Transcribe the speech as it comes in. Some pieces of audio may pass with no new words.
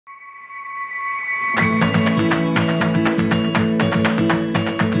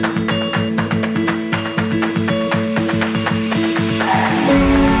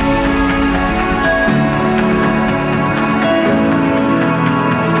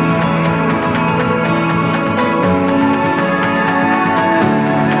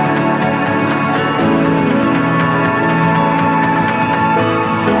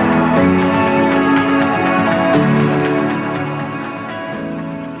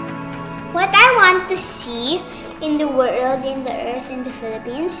want to see in the world, in the earth, in the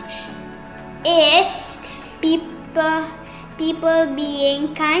Philippines is people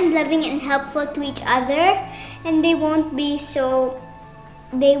being kind, loving, and helpful to each other, and they won't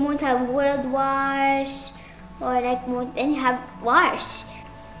have world wars or won't have wars.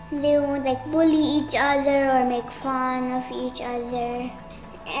 They won't bully each other or make fun of each other.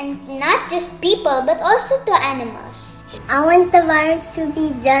 And not just people, but also to animals. I want the virus to be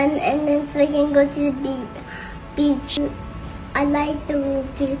done, and then so I can go to the beach. I like the road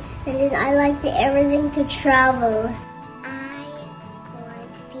too, and then I like everything to travel. I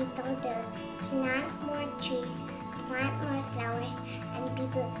want people to plant more trees, plant more flowers, and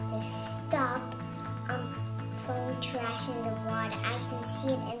people to stop throwing trash in the water. I can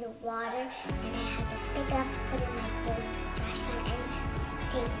see it in the water, and I have to pick it up, put it in my boat, trash can, and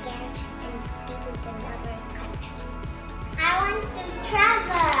take care, and people to love our country. I want to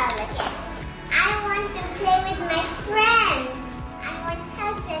travel again. I want to play with my friends. I want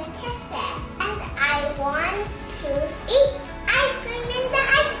hugs and kisses. And I want to eat ice cream in the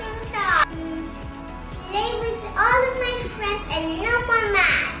ice cream shop. Play with all of my friends and no more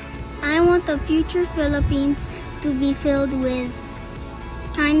masks. I want the future Philippines to be filled with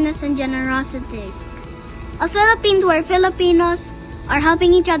kindness and generosity. A Philippines where Filipinos are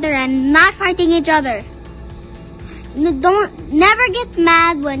helping each other and not fighting each other. Never get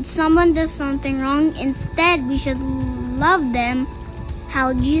mad when someone does something wrong. Instead, we should love them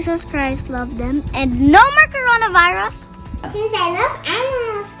how Jesus Christ loved them. And no more coronavirus. Since I love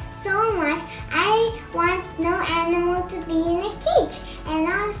animals so much, I want no animal to be in a cage. And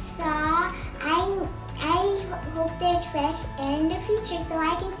also, I hope there's fresh air in the future so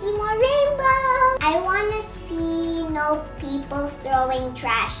I can see more rainbows. I want to see no people throwing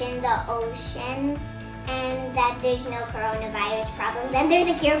trash in the ocean, and that there's no coronavirus problems, and there's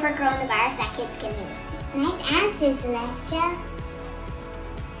a cure for coronavirus that kids can use. Nice answer, Celestia.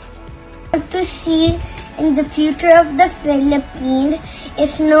 To see in the future of the Philippines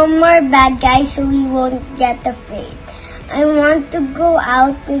is no more bad guys, so we won't get afraid. I want to go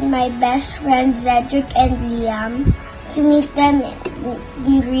out with my best friends Cedric and Liam to meet them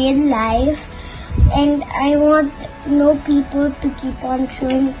in real life, and I want no people to keep on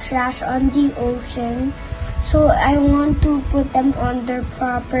throwing trash on the ocean, so I want to put them on their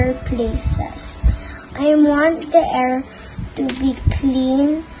proper places. I want the air to be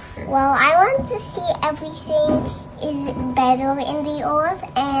clean. Well, I want to see everything is better in the earth,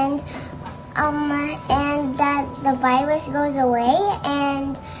 and that the virus goes away,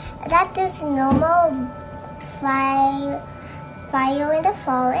 and that there's no more fire in the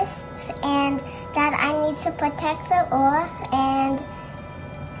forests, and that I need to protect the earth, and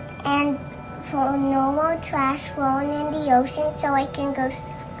for no more trash thrown in the ocean so I can go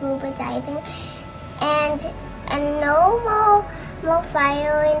scuba diving, and no more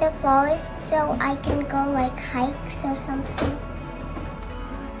fire in the forest so I can go hikes or something.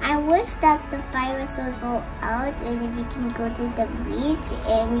 I wish that the virus will go out, and we can go to the beach,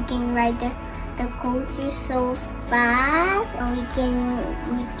 and we can ride the coaster so fast, and we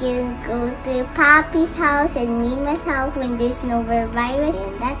can go to Papi's house and Nima's house when there's no more virus.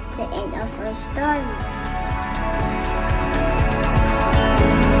 And that's the end of our story.